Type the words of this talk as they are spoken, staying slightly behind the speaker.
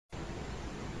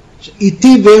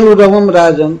इति वेणु रवम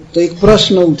राजन। तो एक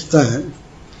प्रश्न उठता है,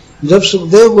 जब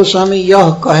सुखदेव गोस्वामी यह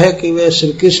कहे कि वे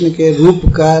श्री कृष्ण के रूप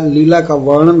का, लीला का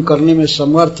वर्णन करने में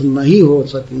समर्थ नहीं हो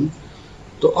सकी,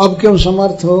 तो अब क्यों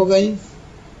समर्थ हो गई?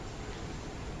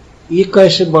 ये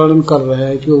कैसे वर्णन कर रहे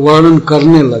हैं कि वर्णन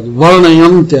करने लगे?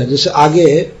 वर्णयंत्य, जैसे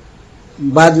आगे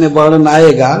बाद में वर्णन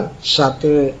आएगा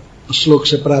 7वें श्लोक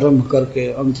से प्रारंभ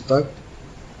करके अंत तक,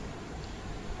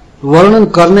 वर्णन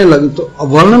करने लगे। तो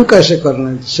वर्णन कैसे कर रहे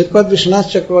हैं? श्रीपद विश्वनाथ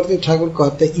चक्रवर्ती ठाकुर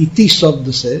कहते हैं इति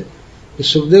शब्द से,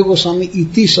 सुखदेव गोस्वामी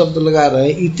इति शब्द लगा रहे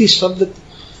हैं। इति शब्द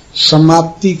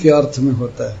समाप्ति के अर्थ में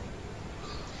होता है।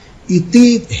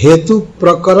 इति हेतु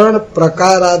प्रकरण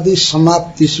प्रकार आदि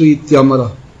समाप्तिषु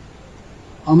इत्यमर।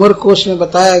 अमर कोश में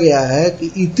बताया गया है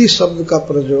कि इति शब्द का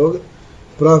प्रयोग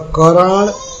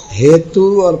प्रकरण,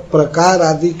 हेतु और प्रकार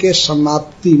आदि के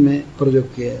समाप्ति में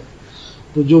प्रयोग किया है।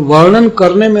 तो जो वर्णन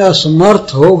करने में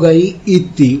असमर्थ हो गई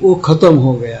इति, वो खत्म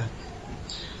हो गया।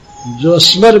 जो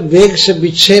स्वर वेग से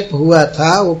विक्षेप हुआ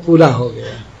था वो पूरा हो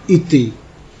गया इति।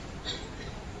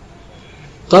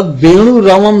 तब वेणु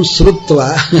रवम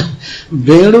श्रुत्वा,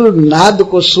 वेणु नाद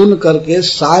को सुन करके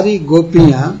सारी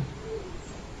गोपियां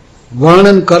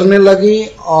वर्णन करने लगी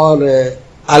और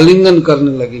आलिंगन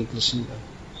करने लगी कृष्ण का,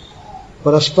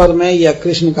 परस्पर में या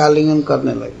कृष्ण का आलिंगन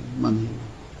करने लगी मन ही में।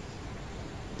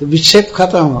 तो विक्षेप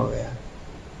खत्म हो गया।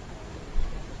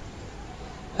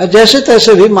 जैसे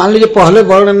तैसे भी मान लीजिए पहले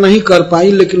वर्णन नहीं कर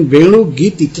पाई, लेकिन वेणु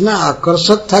गीत इतना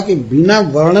आकर्षक था कि बिना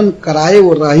वर्णन कराए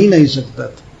वो रह ही नहीं सकता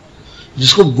था।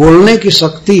 जिसको बोलने की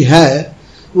शक्ति है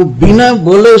वो बिना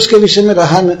बोले उसके विषय में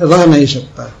रह नहीं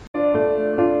सकता।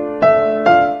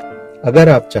 अगर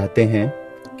आप चाहते हैं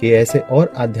कि ऐसे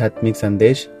और आध्यात्मिक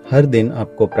संदेश हर दिन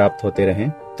आपको प्राप्त होते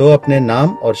रहें, तो अपने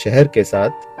नाम और शहर के साथ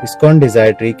इस्कॉन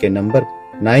डिजायर ट्री के नंबर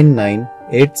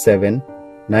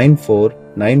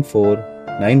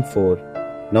 9987949494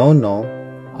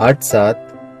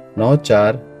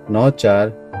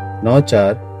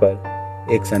 9987949494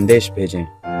 पर एक संदेश भेजें।